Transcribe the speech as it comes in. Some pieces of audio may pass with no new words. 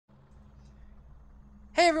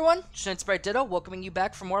Hey everyone, Sprite Ditto welcoming you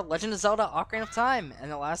back for more Legend of Zelda Ocarina of Time. In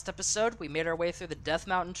the last episode, we made our way through the Death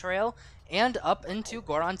Mountain Trail and up into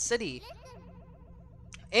Goron City.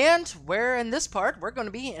 And where in this part, we're going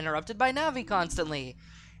to be interrupted by Navi constantly.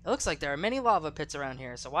 It looks like there are many lava pits around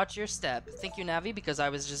here, so watch your step. Thank you, Navi, because I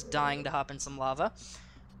was just dying to hop in some lava.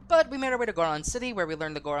 But we made our way to Goron City, where we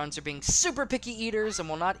learned the Gorons are being super picky eaters and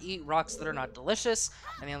will not eat rocks that are not delicious.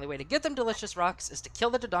 And the only way to get them delicious rocks is to kill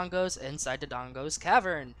the Dodongos inside Dodongo's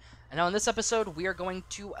Cavern. And now in this episode, we are going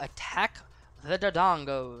to attack the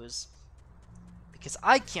Dodongos. Because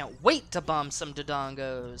I can't wait to bomb some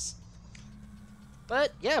Dodongos.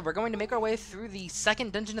 But yeah, we're going to make our way through the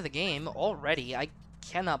second dungeon of the game already. I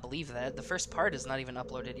cannot believe that. The first part is not even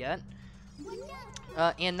uploaded yet.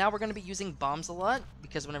 And now we're going to be using bombs a lot,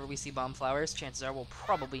 because whenever we see bomb flowers, chances are we'll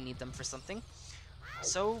probably need them for something.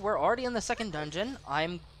 So we're already in the second dungeon.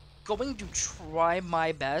 I'm going to try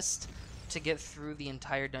my best to get through the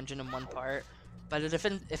entire dungeon in one part, but if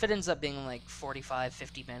it ends up being like 45,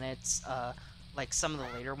 50 minutes, like some of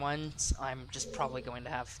the later ones, I'm just probably going to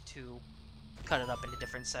have to cut it up into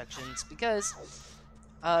different sections, because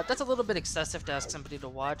that's a little bit excessive to ask somebody to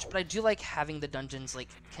watch, but I do like having the dungeons like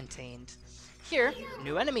contained. Here,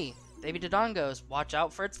 new enemy, Baby Dodongos. Watch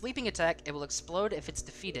out for its leaping attack. It will explode if it's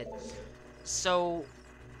defeated. So,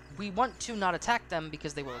 we want to not attack them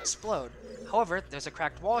because they will explode. However, there's a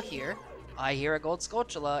cracked wall here. I hear a gold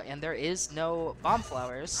Skulltula, and there is no bomb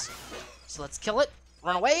flowers. So let's kill it.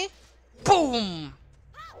 Run away. Boom!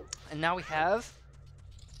 And now we have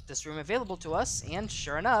this room available to us, and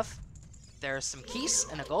sure enough, there's some keys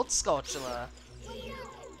and a gold Skulltula.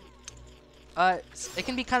 It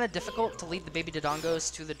can be kind of difficult to lead the Baby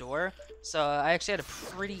Dodongos to the door, so I actually had a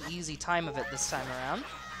pretty easy time of it this time around.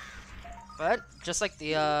 But, just like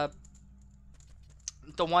the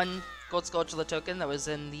one Gold Skulltula token that was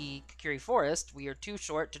in the Kakiri Forest, we are too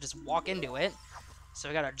short to just walk into it, so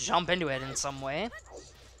we gotta jump into it in some way.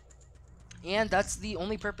 And that's the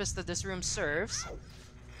only purpose that this room serves.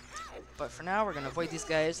 But for now, we're gonna avoid these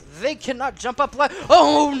guys. They cannot jump up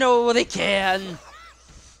oh no, they can!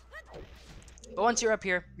 But once you're up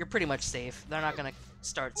here, you're pretty much safe. They're not going to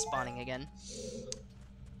start spawning again.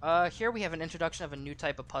 Here we have an introduction of a new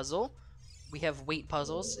type of puzzle. We have weight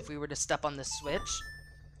puzzles. If we were to step on this switch,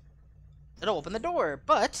 it'll open the door.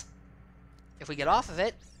 But if we get off of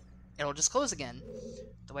it, it'll just close again.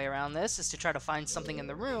 The way around this is to try to find something in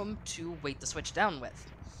the room to weight the switch down with.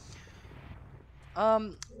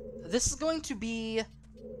 This is going to be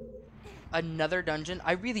another dungeon.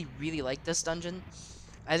 I really, really like this dungeon.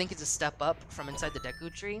 I think it's a step up from inside the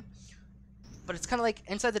Deku Tree. But it's kind of like,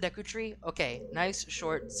 inside the Deku Tree, okay, nice,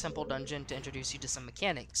 short, simple dungeon to introduce you to some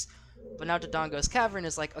mechanics. But now Dodongo's Cavern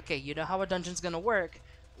is like, okay, you know how a dungeon's gonna work,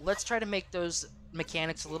 let's try to make those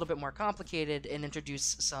mechanics a little bit more complicated and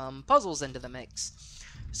introduce some puzzles into the mix.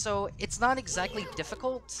 So it's not exactly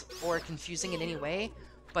difficult or confusing in any way,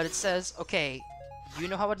 but it says, okay, you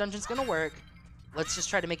know how a dungeon's gonna work, let's just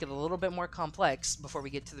try to make it a little bit more complex before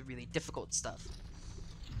we get to the really difficult stuff.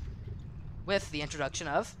 With the introduction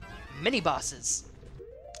of mini-bosses.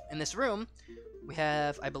 In this room, we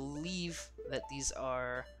have, I believe that these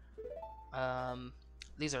are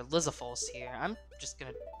Lizafulls here. I'm just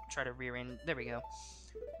gonna try to rearrange, there we go.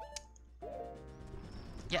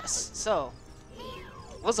 Yes, so,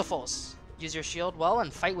 Lizafulls. Use your shield well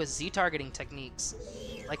and fight with Z-targeting techniques.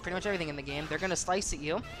 Like pretty much everything in the game, they're gonna slice at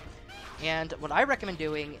you. And what I recommend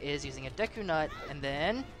doing is using a Deku Nut and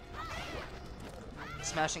then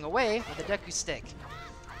smashing away with a Deku Stick.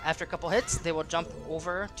 After a couple hits, they will jump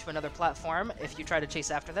over to another platform. If you try to chase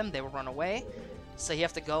after them, they will run away. So you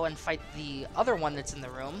have to go and fight the other one that's in the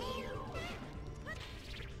room.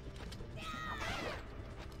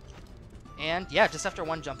 And yeah, just after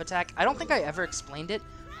one jump attack. I don't think I ever explained it,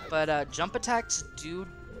 but jump attacks do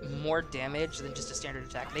more damage than just a standard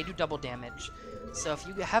attack. They do double damage. So if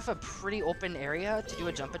you have a pretty open area to do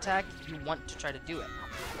a jump attack, you want to try to do it.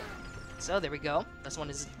 So, there we go. This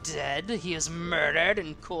one is dead. He is murdered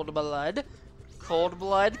in cold blood. Cold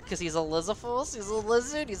blood? Because he's a Lizaful? He's a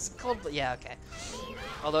lizard? He's cold blood. Yeah, okay.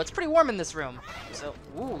 Although, it's pretty warm in this room. So,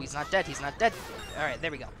 ooh, he's not dead. He's not dead. Alright,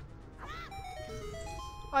 there we go.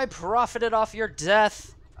 I profited off your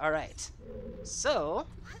death. Alright. So,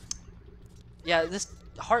 yeah, this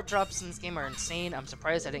heart drops in this game are insane. I'm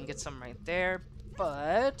surprised I didn't get some right there.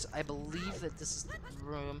 But, I believe that this is the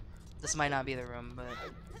room. This might not be the room, but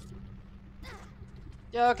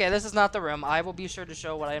yeah, okay, this is not the room. I will be sure to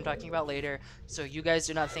show what I am talking about later, so you guys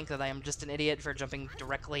do not think that I am just an idiot for jumping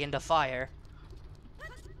directly into fire.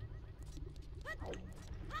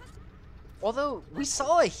 Although, we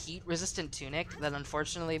saw a heat-resistant tunic that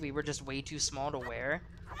unfortunately we were just way too small to wear.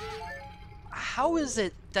 How is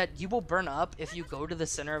it that you will burn up if you go to the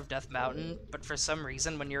center of Death Mountain, but for some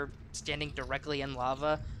reason when you're standing directly in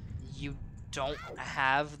lava, you don't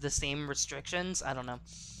have the same restrictions? I don't know.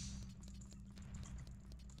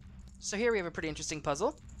 So here we have a pretty interesting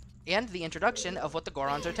puzzle, and the introduction of what the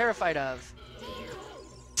Gorons are terrified of.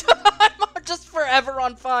 I'm just forever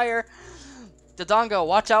on fire! Dodongo,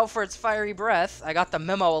 watch out for its fiery breath. I got the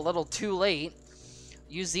memo a little too late.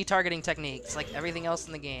 Use Z-targeting techniques, like everything else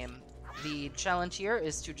in the game. The challenge here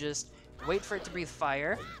is to just wait for it to breathe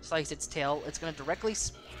fire, slice its tail. It's going to directly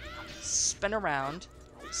spin around,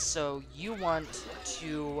 so you want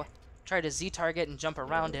to try to Z-target and jump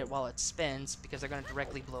around it while it spins, because they're going to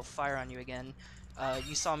directly blow fire on you again.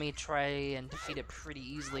 You saw me try and defeat it pretty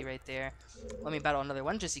easily right there. Let me battle another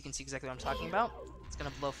one just so you can see exactly what I'm talking about. It's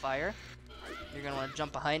going to blow fire. You're going to want to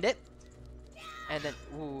jump behind it. And then,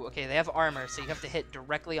 ooh, okay, they have armor, so you have to hit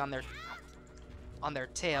directly on their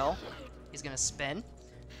tail. He's going to spin.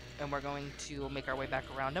 And we're going to make our way back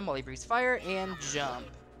around him while he breathes fire and jump.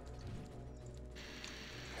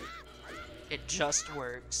 It just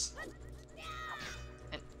works.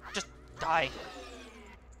 And just die.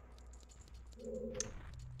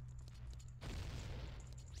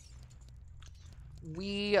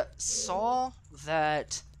 We saw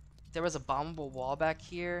that there was a bombable wall back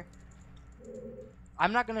here.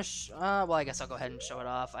 I'm not gonna well, I guess I'll go ahead and show it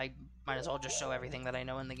off. I might as well just show everything that I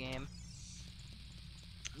know in the game.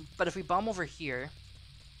 But if we bomb over here,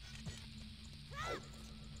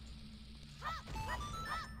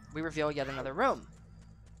 we reveal yet another room.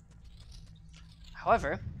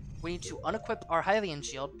 However, we need to unequip our Hylian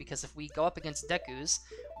shield, because if we go up against Deku's,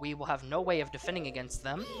 we will have no way of defending against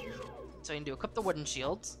them. So we need to equip the wooden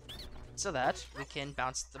shields, so that we can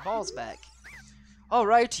bounce the balls back.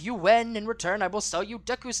 Alright, you win. In return, I will sell you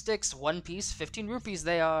Deku sticks. 1 piece, 15 rupees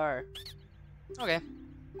they are. Okay.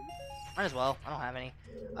 Might as well. I don't have any.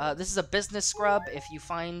 This is a business scrub. If you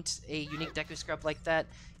find a unique Deku scrub like that,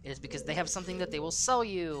 it is because they have something that they will sell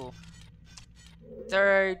you.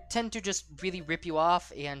 They tend to just really rip you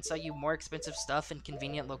off and sell you more expensive stuff in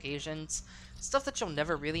convenient locations. Stuff that you'll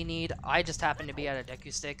never really need. I just happen to be out of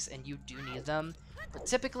Deku sticks, and you do need them. But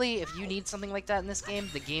typically, if you need something like that in this game,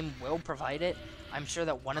 the game will provide it. I'm sure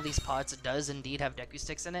that one of these pods does indeed have Deku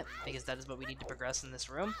sticks in it, because that is what we need to progress in this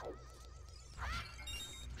room.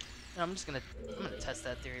 And I'm gonna test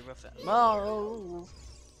that theory real fast. Well,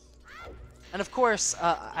 and of course,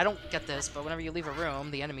 I don't get this, but whenever you leave a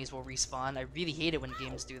room, the enemies will respawn. I really hate it when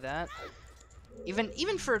games do that.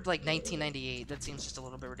 Even for like 1998, that seems just a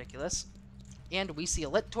little bit ridiculous. And we see a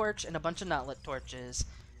lit torch and a bunch of not lit torches.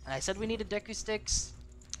 And I said we needed Deku sticks.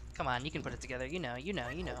 Come on, you can put it together. You know.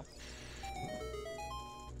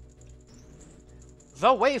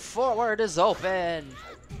 The way forward is open!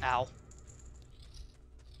 Ow.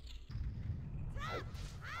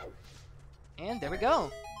 And there we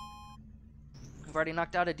go. We've already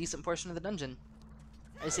knocked out a decent portion of the dungeon.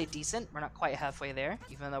 I say decent, we're not quite halfway there,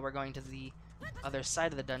 even though we're going to the other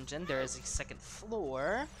side of the dungeon. There is a second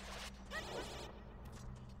floor.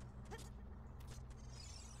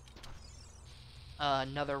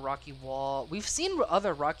 Another rocky wall. We've seen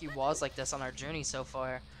other rocky walls like this on our journey so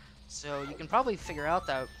far, so you can probably figure out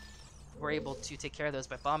that we're able to take care of those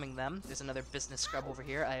by bombing them. There's another business scrub over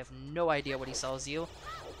here. I have no idea what he sells you,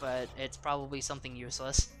 but it's probably something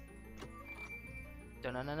useless.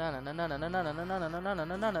 We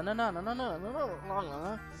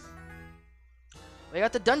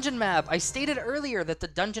got the dungeon map! I stated earlier that the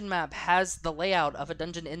dungeon map has the layout of a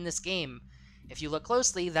dungeon in this game. If you look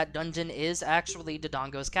closely, that dungeon is actually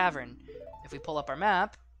Dodongo's Cavern. If we pull up our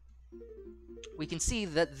map, we can see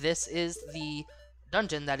that this is the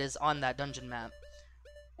dungeon that is on that dungeon map.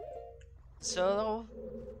 So,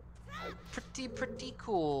 pretty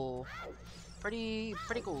cool. Pretty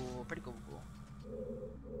cool.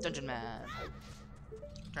 Dungeon map.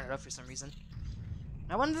 Turn it up for some reason.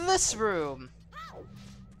 Now in this room,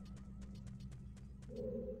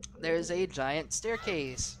 there's a giant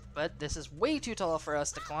staircase. But this is way too tall for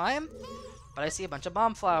us to climb. But I see a bunch of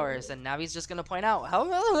bomb flowers, and now he's just gonna point out,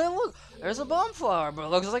 look, there's a bomb flower, but it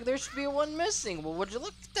looks like there should be one missing. Well, would you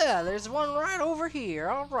look at that? There's one right over here.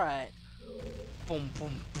 All right. Boom,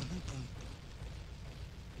 boom, boom, boom.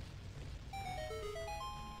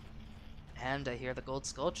 And I hear the gold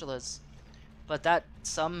skulltulas, but that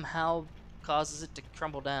somehow causes it to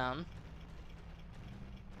crumble down.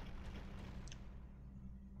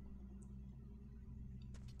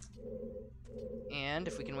 And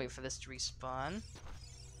if we can wait for this to respawn.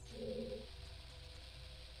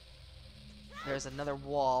 There's another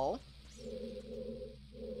wall.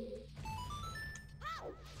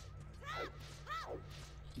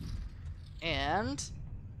 And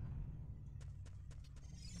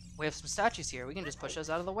we have some statues here. We can just push those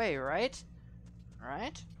out of the way, right?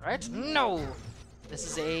 Right? Right? No! This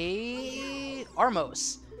is a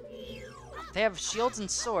Armos. They have shields and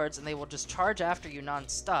swords, and they will just charge after you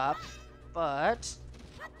non-stop. But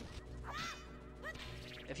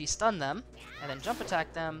if you stun them and then jump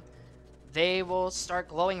attack them, they will start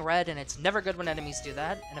glowing red, and it's never good when enemies do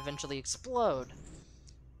that, and eventually explode.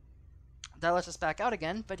 That lets us back out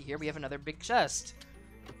again, but here we have another big chest.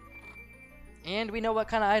 And we know what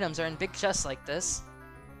kind of items are in big chests like this.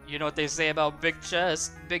 You know what they say about big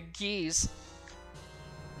chests, big keys.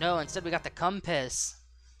 No, instead we got the compass.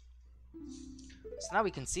 So now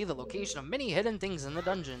we can see the location of many hidden things in the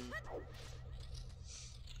dungeon.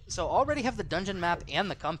 So already have the dungeon map and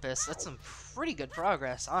the compass. That's some pretty good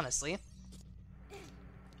progress, honestly.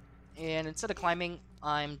 And instead of climbing,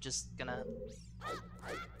 I'm just gonna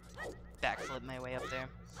backflip my way up there.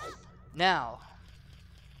 Now,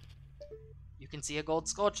 you can see a gold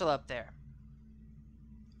skulltula up there.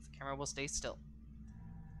 The camera will stay still.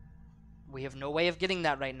 We have no way of getting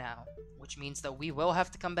that right now, which means that we will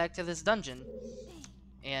have to come back to this dungeon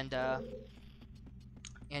and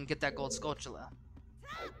get that gold skulltula.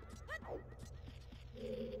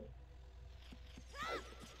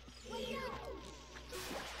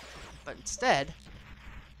 But instead,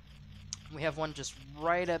 we have one just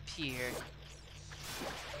right up here.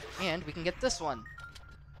 And we can get this one.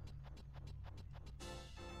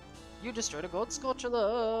 You destroyed a gold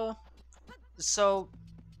skulltula. So,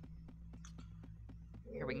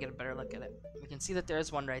 here we can get a better look at it. We can see that there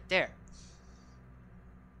is one right there.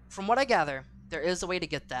 From what I gather, there is a way to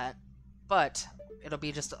get that, but it'll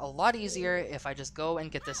be just a lot easier if I just go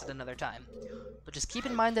and get this at another time. But just keep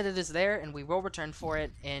in mind that it is there, and we will return for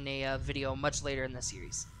it in a video much later in the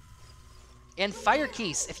series. And fire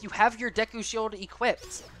keys, if you have your Deku Shield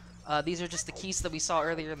equipped. These are just the keys that we saw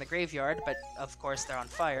earlier in the graveyard, but of course they're on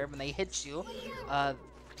fire. When they hit you,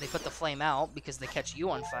 they put the flame out because they catch you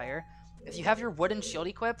on fire. If you have your wooden shield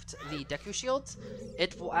equipped, the Deku Shield,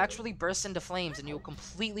 it will actually burst into flames and you'll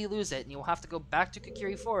completely lose it, and you'll have to go back to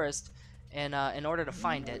Kokiri Forest and in order to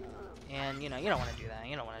find it. And you know, you don't want to do that.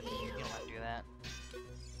 You don't want to do that.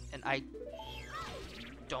 And I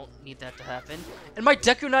don't need that to happen. And my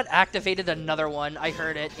Deku Nut activated another one. I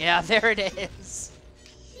heard it. Yeah, there it is.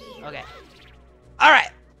 Okay.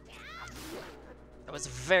 Alright. That was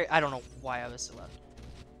very... I don't know why I was so loud.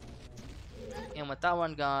 And with that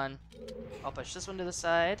one gone, I'll push this one to the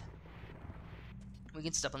side. We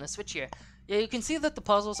can step on the switch here. Yeah, you can see that the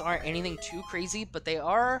puzzles aren't anything too crazy, but they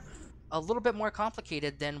are a little bit more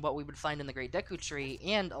complicated than what we would find in the Great Deku Tree,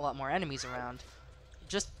 and a lot more enemies around.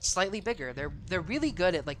 Just slightly bigger. They're really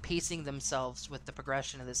good at like pacing themselves with the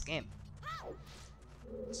progression of this game.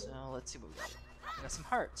 So let's see what we got. We got some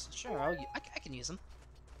hearts. Sure, I can use them.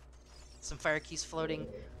 Some fire keys floating.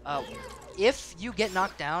 If you get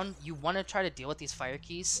knocked down, you want to try to deal with these fire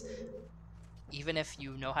keys, even if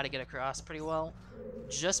you know how to get across pretty well.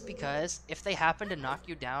 Just because if they happen to knock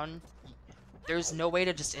you down, there's no way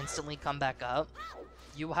to just instantly come back up.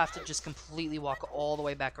 You will have to just completely walk all the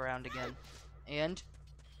way back around again. And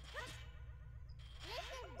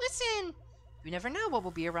listen, you never know what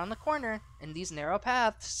will be around the corner in these narrow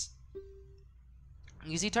paths.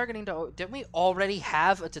 Easy targeting. Didn't we already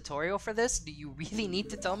have a tutorial for this? Do you really need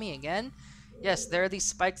to tell me again? Yes, there are these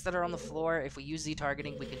spikes that are on the floor. If we use Z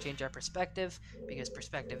targeting, we can change our perspective, because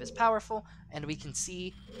perspective is powerful, and we can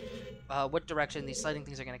see what direction these sliding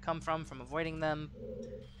things are going to come from avoiding them.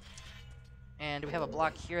 And we have a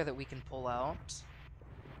block here that we can pull out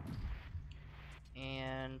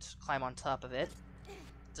and climb on top of it.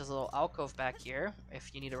 There's a little alcove back here. If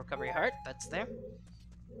you need a recovery heart, that's there.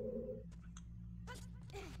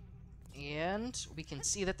 And we can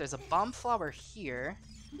see that there's a bomb flower here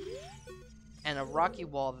and a rocky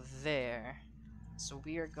wall there. So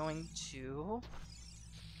we are going to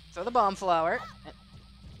throw the bomb flower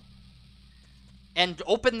and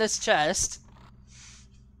open this chest.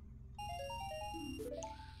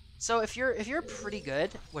 So if you're pretty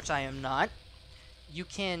good, which I am not, you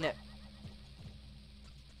can...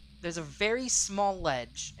 There's a very small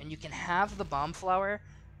ledge, and you can have the bomb flower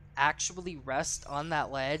actually rest on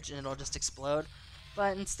that ledge and it'll just explode.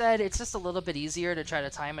 But instead, it's just a little bit easier to try to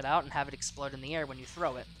time it out and have it explode in the air when you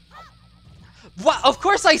throw it. What? Of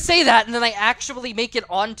course I say that, and then I actually make it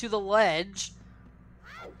onto the ledge.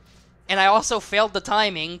 And I also failed the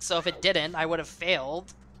timing, so if it didn't, I would have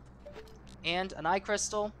failed. And an eye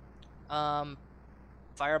crystal. Fire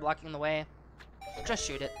blocking the way. Just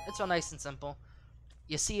shoot it. It's so nice and simple.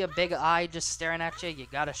 you see a big eye just staring at you, you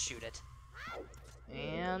gotta shoot it.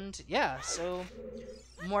 And yeah, so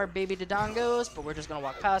more baby Dodongos, but we're just gonna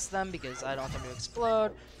walk past them because I don't want them to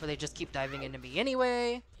explode, but they just keep diving into me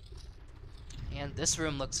anyway. And this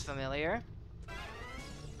room looks familiar.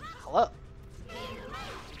 Hello.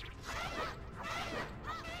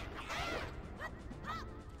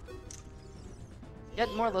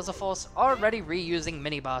 Yet more Lizafulls already reusing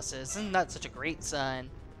mini-bosses. Isn't that such a great sign?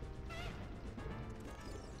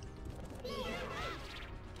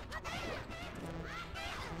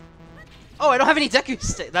 Oh, I don't have any Deku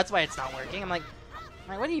stick. That's why it's not working. I'm like,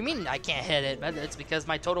 what do you mean I can't hit it? But it's because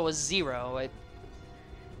my total is 0. If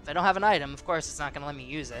I don't have an item, of course it's not going to let me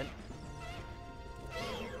use it.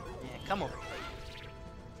 Yeah, come over here.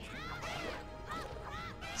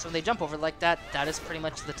 So when they jump over like that, that is pretty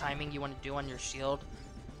much the timing you want to do on your shield.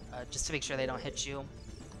 Just to make sure they don't hit you.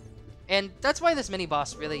 And that's why this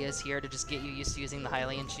mini-boss really is here, to just get you used to using the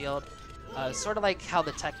Hylian shield. Sort of like how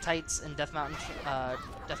the Tektites in Death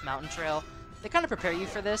Mountain Trail, they kind of prepare you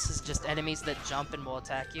for this as just enemies that jump and will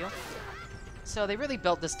attack you. So they really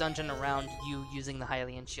built this dungeon around you using the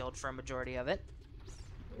Hylian shield for a majority of it.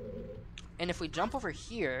 And if we jump over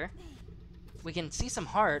here, we can see some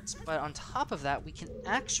hearts, but on top of that, we can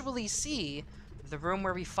actually see the room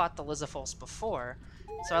where we fought the Lizafulls before.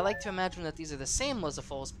 So I like to imagine that these are the same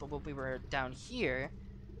Lizafulls, but when we were down here,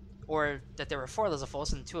 or that there were 4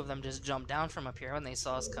 Lizafulls and 2 of them just jumped down from up here when they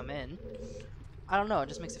saw us come in. I don't know, it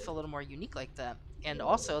just makes it feel a little more unique like that. And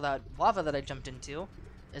also, that lava that I jumped into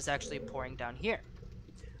is actually pouring down here.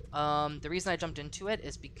 The reason I jumped into it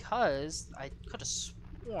is because I could have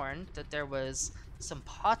sworn that there was some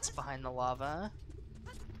pots behind the lava.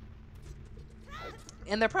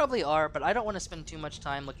 And there probably are, but I don't want to spend too much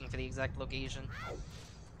time looking for the exact location.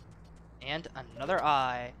 And another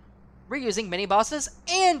eye. Reusing mini-bosses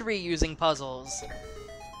and reusing puzzles.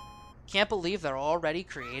 Can't believe they're already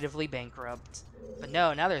creatively bankrupt. But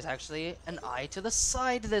no, now there's actually an eye to the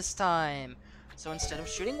side this time. So instead of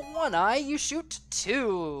shooting 1 eye, you shoot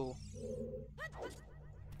 2.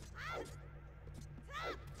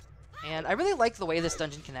 And I really like the way this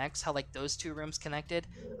dungeon connects, how like those 2 rooms connected,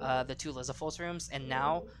 the 2 Lizafulls rooms, and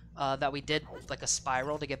now that we did like a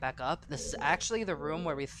spiral to get back up, this is actually the room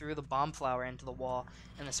where we threw the bomb flower into the wall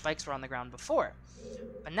and the spikes were on the ground before.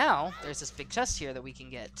 But now, there's this big chest here that we can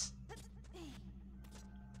get.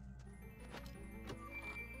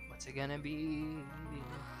 What's it gonna be?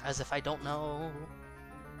 As if I don't know.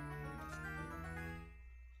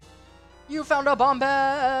 You found a bomb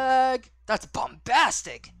bag! That's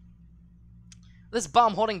bombastic! This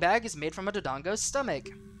bomb-holding bag is made from a Dodongo's stomach.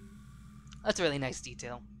 That's a really nice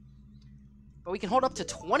detail. But we can hold up to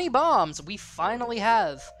 20 bombs! We finally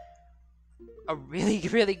have a really,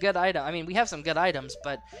 really good item. I mean, we have some good items,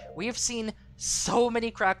 but we have seen so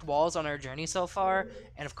many cracked walls on our journey so far,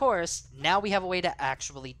 and of course, now we have a way to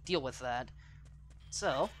actually deal with that.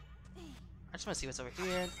 So, I just want to see what's over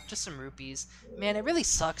here. Just some rupees. Man, it really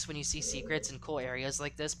sucks when you see secrets in cool areas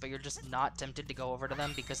like this, but you're just not tempted to go over to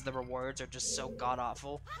them because the rewards are just so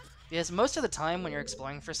god-awful. Because most of the time when you're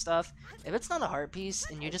exploring for stuff, if it's not a heart piece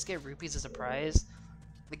and you just get rupees as a prize,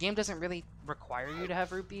 the game doesn't really require you to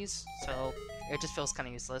have rupees, so it just feels kind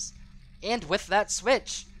of useless. And with that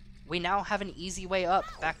switch, we now have an easy way up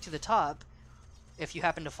back to the top if you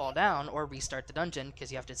happen to fall down or restart the dungeon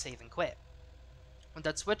because you have to save and quit. With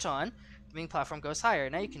that switch on, the main platform goes higher.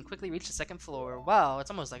 Now you can quickly reach the 2nd floor. Wow, it's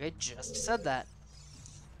almost like I just said that.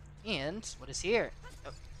 And what is here?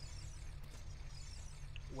 Oh.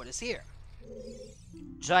 What is here?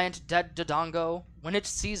 Giant dead Dodongo. When it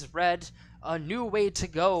sees red, a new way to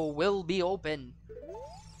go will be open.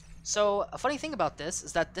 So, a funny thing about this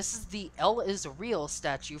is that this is the L is real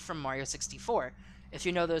statue from Mario 64. If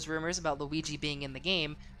you know those rumors about Luigi being in the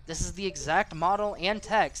game, this is the exact model and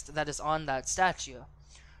text that is on that statue.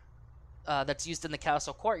 That's used in the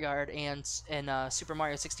castle courtyard and in Super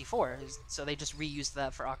Mario 64. So they just reused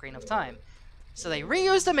that for Ocarina of Time. So they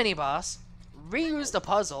reused a mini-boss, reused a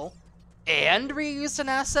puzzle, and reused an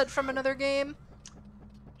asset from another game?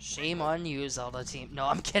 Shame on you, Zelda team. No,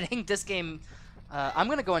 I'm kidding. This game... I'm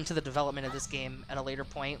going to go into the development of this game at a later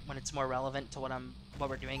point when it's more relevant to what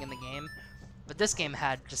we're doing in the game. But this game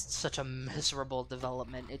had just such a miserable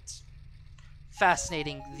development. It's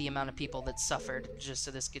fascinating the amount of people that suffered just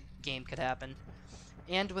so this game could happen.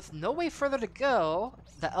 And with no way further to go,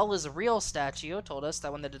 the L is real statue told us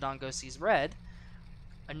that when the Dodongo sees red,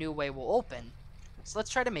 a new way will open. So let's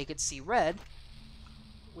try to make it see red.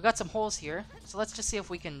 We got some holes here, so let's just see if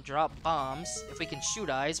we can drop bombs. If we can shoot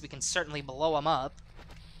eyes, we can certainly blow them up.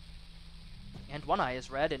 And 1 eye is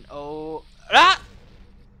red, and oh... Ah!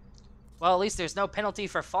 Well, at least there's no penalty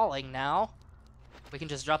for falling now. We can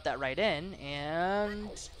just drop that right in,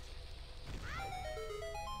 and...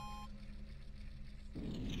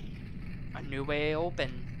 a new way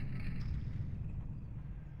open.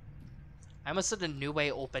 I almost said a new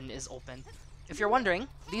way open is open. If you're wondering,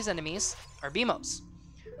 these enemies are Beamos.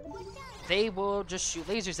 They will just shoot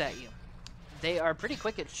lasers at you. They are pretty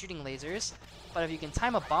quick at shooting lasers, but if you can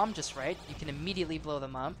time a bomb just right, you can immediately blow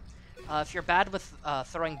them up. If you're bad with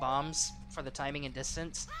throwing bombs for the timing and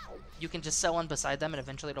distance, you can just set one beside them and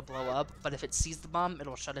eventually it'll blow up, but if it sees the bomb,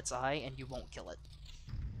 it'll shut its eye and you won't kill it.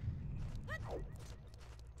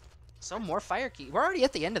 So more fire key. We're already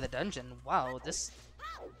at the end of the dungeon. Wow, this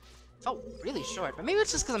felt really short, but maybe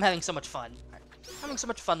it's just because I'm having so much fun. I'm having so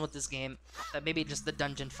much fun with this game that maybe just the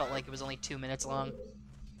dungeon felt like it was only 2 minutes long.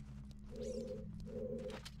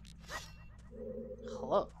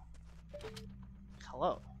 Hello.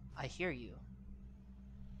 Hello. I hear you.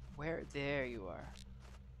 Where? There you are.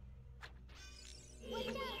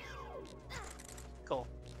 Cool.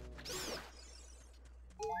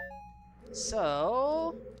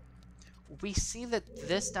 So we see that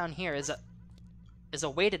this down here is a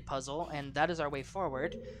weighted puzzle, and that is our way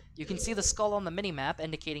forward. You can see the skull on the mini-map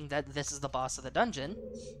indicating that this is the boss of the dungeon.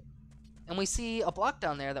 And we see a block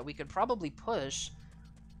down there that we could probably push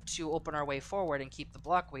to open our way forward and keep the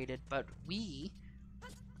block weighted, but we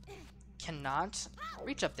cannot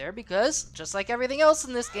reach up there because, just like everything else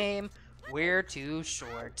in this game, we're too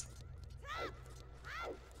short.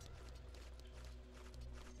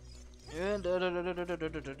 Hello,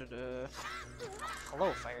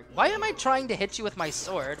 fire. Why am I trying to hit you with my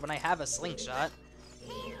sword when I have a slingshot?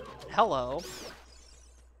 Hello.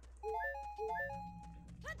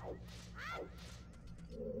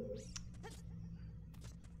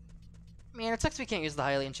 Man, it sucks we can't use the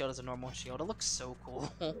Hylian shield as a normal shield. It looks so cool.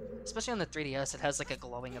 Especially on the 3DS, it has like a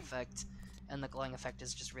glowing effect. And the glowing effect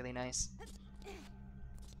is just really nice.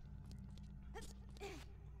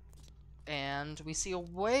 And we see a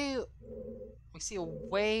way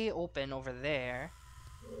open over there.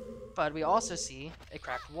 But we also see a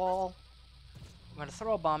cracked wall. I'm gonna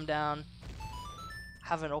throw a bomb down.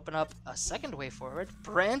 Have it open up a second way forward.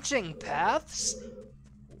 Branching paths?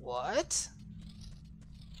 What?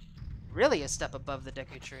 Really a step above the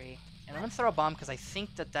Deku Tree. And I'm gonna throw a bomb because I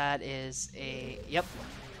think that is a... Yep.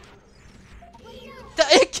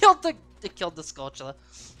 It killed the Skulltula.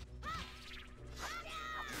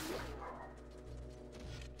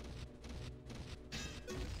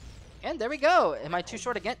 And there we go. Am I too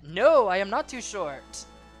short again? No, I am not too short.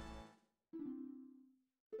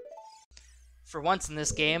 For once in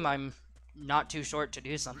this game, I'm not too short to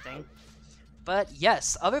do something. But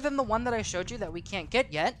yes, other than the one that I showed you that we can't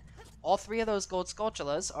get yet, all three of those gold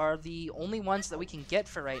Skulltulas are the only ones that we can get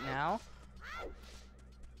for right now.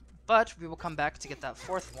 But we will come back to get that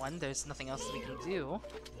fourth one. There's nothing else that we can do.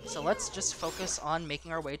 So let's just focus on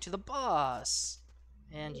making our way to the boss.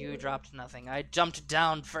 And you dropped nothing. I jumped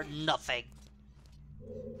down for nothing.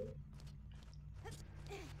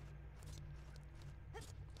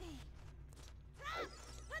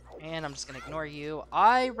 And I'm just gonna ignore you.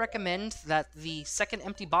 I recommend that the second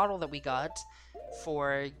empty bottle that we got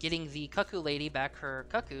for getting the cuckoo lady back her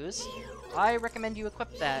cuckoos, I recommend you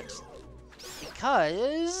equip that.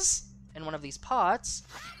 Because in one of these pots,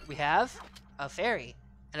 we have a fairy.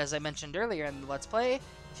 And as I mentioned earlier in the Let's Play,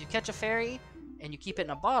 if you catch a fairy and you keep it in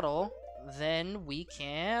a bottle, then we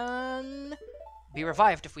can be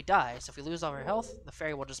revived if we die. So if we lose all our health, the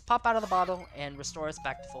fairy will just pop out of the bottle and restore us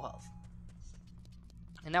back to full health.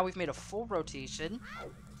 And now we've made a full rotation.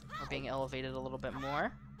 We're being elevated a little bit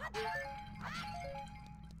more.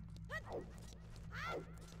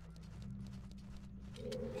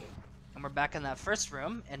 And we're back in that first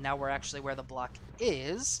room, and now we're actually where the block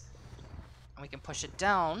is. And we can push it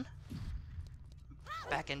down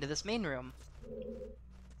back into this main room.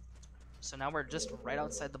 So now we're just right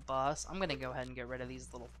outside the boss. I'm gonna go ahead and get rid of these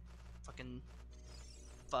little fucking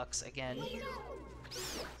fucks again.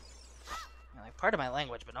 Like, pardon my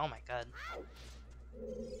language, but oh my god.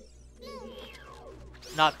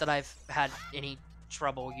 Not that I've had any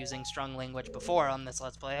trouble using strong language before on this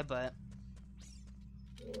Let's Play, but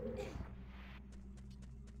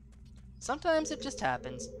sometimes it just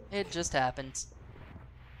happens. It just happens.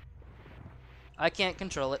 I can't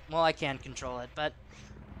control it. Well, I can control it, but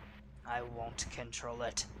I won't control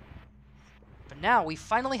it. But now we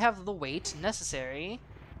finally have the weight necessary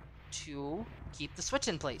to keep the Switch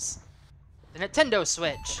in place. The Nintendo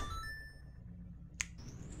Switch.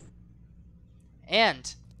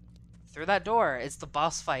 And through that door is the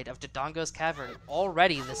boss fight of Dodongo's Cavern.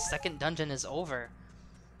 Already the second dungeon is over.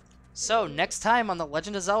 So, next time on The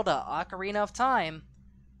Legend of Zelda Ocarina of Time,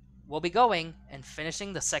 we'll be going and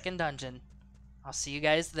finishing the second dungeon. I'll see you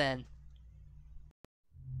guys then.